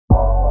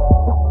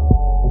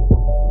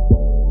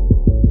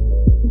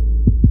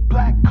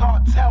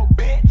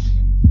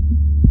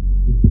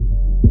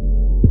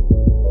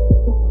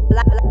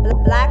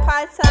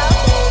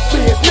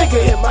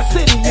nigga in my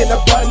city in a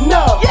button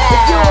up.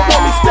 If you don't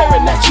want me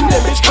staring at you,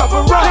 then bitch cover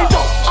up.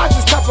 I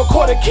just top a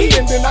quarter key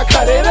and then I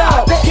cut it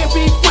up. Get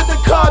beef with the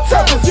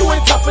cartel cause you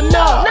ain't tough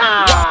enough.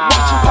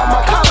 Watch you pop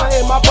my collar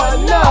and my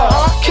button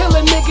up. Kill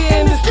a nigga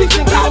in the streets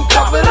and get him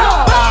covered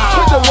up.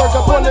 Put the work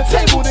up on the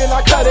table, then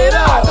I cut it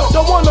up.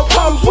 Don't want no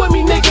problems with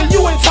me, nigga,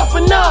 you ain't tough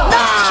enough.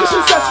 She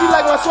said she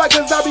like my swag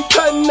cause I be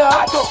cutting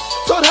up.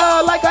 Told her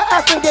I like her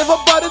ass and gave her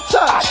butter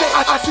touch.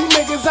 I see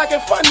niggas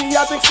acting funny,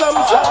 I think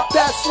something's up.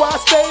 That's why I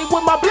stay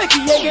with my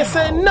blicky, ain't get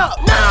setting up.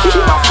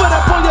 Keep my foot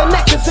up on your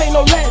neck cause ain't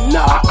no letting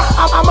up.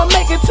 I'ma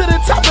make it to the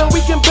top and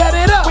we can bet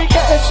it up.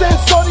 And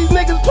since all these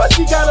niggas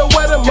pussy, gotta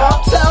wet them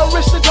up. Tell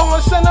Rich to go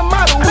and send a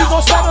model, we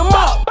gon' set them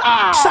up.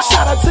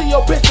 Shout out to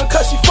your bitch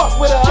because she fuck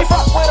with us.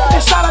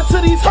 And shout out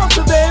to these hoes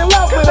cause they in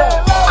love with us.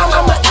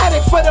 I'm an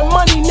addict for the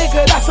money,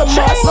 nigga, that's a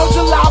must. So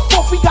July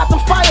 4th, we got them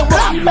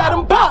fireworks, we let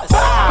them bust.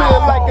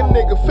 Feel like a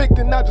nigga faked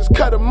and I just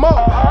cut him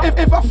off.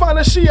 If I find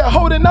a she a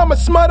hoe, then I'ma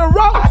smut her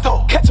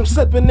off. Catch him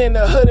slipping in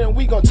the hood and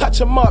we gon' touch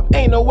him up.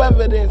 Ain't no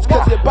evidence,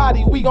 cause your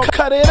body, we gon'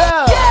 cut it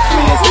up.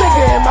 Fleest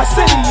nigga in my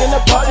city in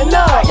a button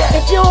up.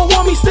 If you don't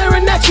want me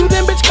staring at you,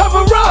 then bitch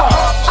cover up.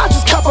 I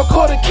just cop a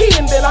quarter key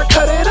and then I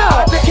cut it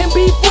up. Can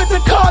beef with the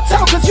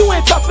cartel cause you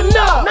ain't tough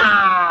enough.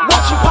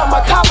 Watch you pop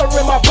my collar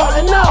and my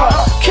button up.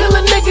 Kill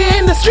a nigga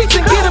in the streets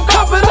and get him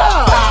covered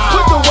up.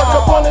 Put the work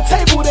up on the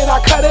table, then I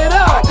cut it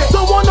up.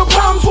 Don't want no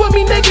problems with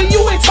me, nigga,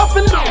 you ain't tough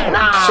enough.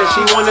 Said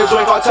she wanna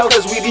join Kartel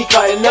cause we be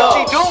cutting up.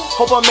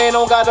 Hope a man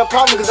don't got a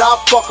problem cause I'll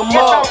fuck him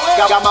up.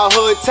 Got my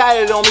hood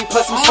tatted on me,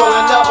 plus I'm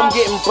swollen up. I'm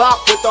getting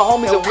blocked with the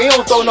homies and we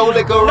don't throw no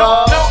liquor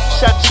up.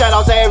 Shout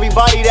out to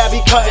everybody that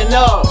be cutting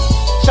up.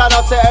 Shout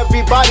out to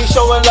everybody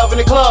showing love in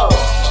the club.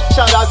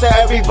 Shout out to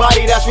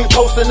everybody that's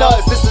reposting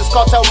us. This is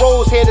Kartel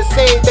Rose here to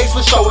say thanks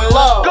for showing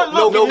love.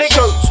 No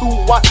shirt,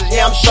 2 watches,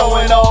 yeah, I'm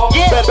showing off.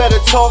 Better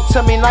talk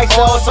to me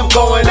nicer or I'm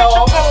going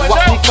off.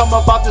 Watch me come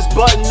up out this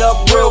button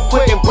up real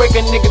quick and break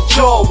a nigga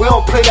jaw. We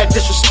don't play that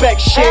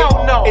disrespect shit.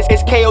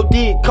 It's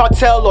KOD,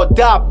 Kartel or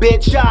die,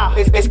 bitch.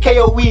 It's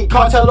KOE,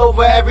 Kartel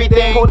over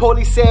everything.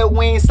 Paulie said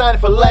we ain't signing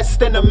for less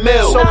than $1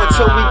 million. So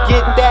until we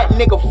get that,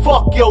 nigga,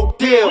 fuck your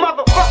deal.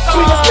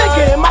 Fleest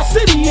nigga in my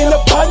city in a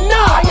button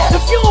up.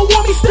 If you don't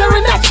want me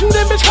staring at you,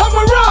 then bitch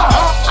cover up.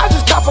 I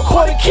just cop a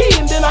quarter key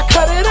and then I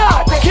cut it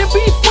up. Can't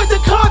beef with the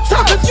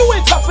cartel cause you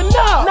ain't tough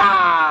enough.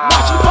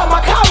 Watch you pop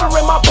my collar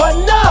and my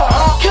button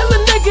up. Kill a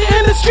nigga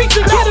in the streets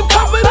and get him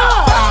covered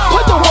up.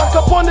 Put the work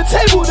up on the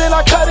table, then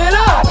I cut it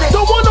up.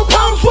 Don't want no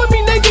problems with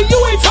me, nigga, you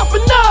ain't tough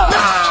enough.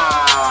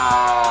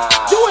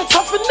 You ain't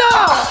tough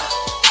enough.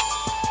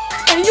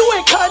 And you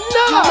ain't cutting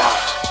up.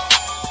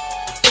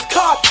 It's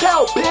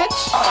Kartel,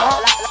 bitch.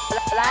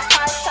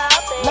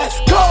 Let's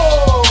go.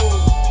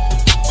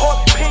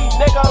 Paulie P,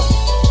 nigga.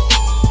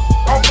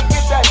 Don't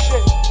forget that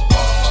shit.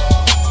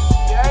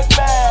 Yeah,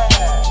 man.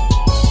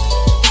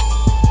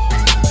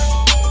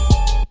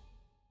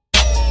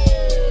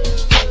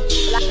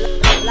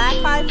 Black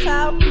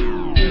Kartel.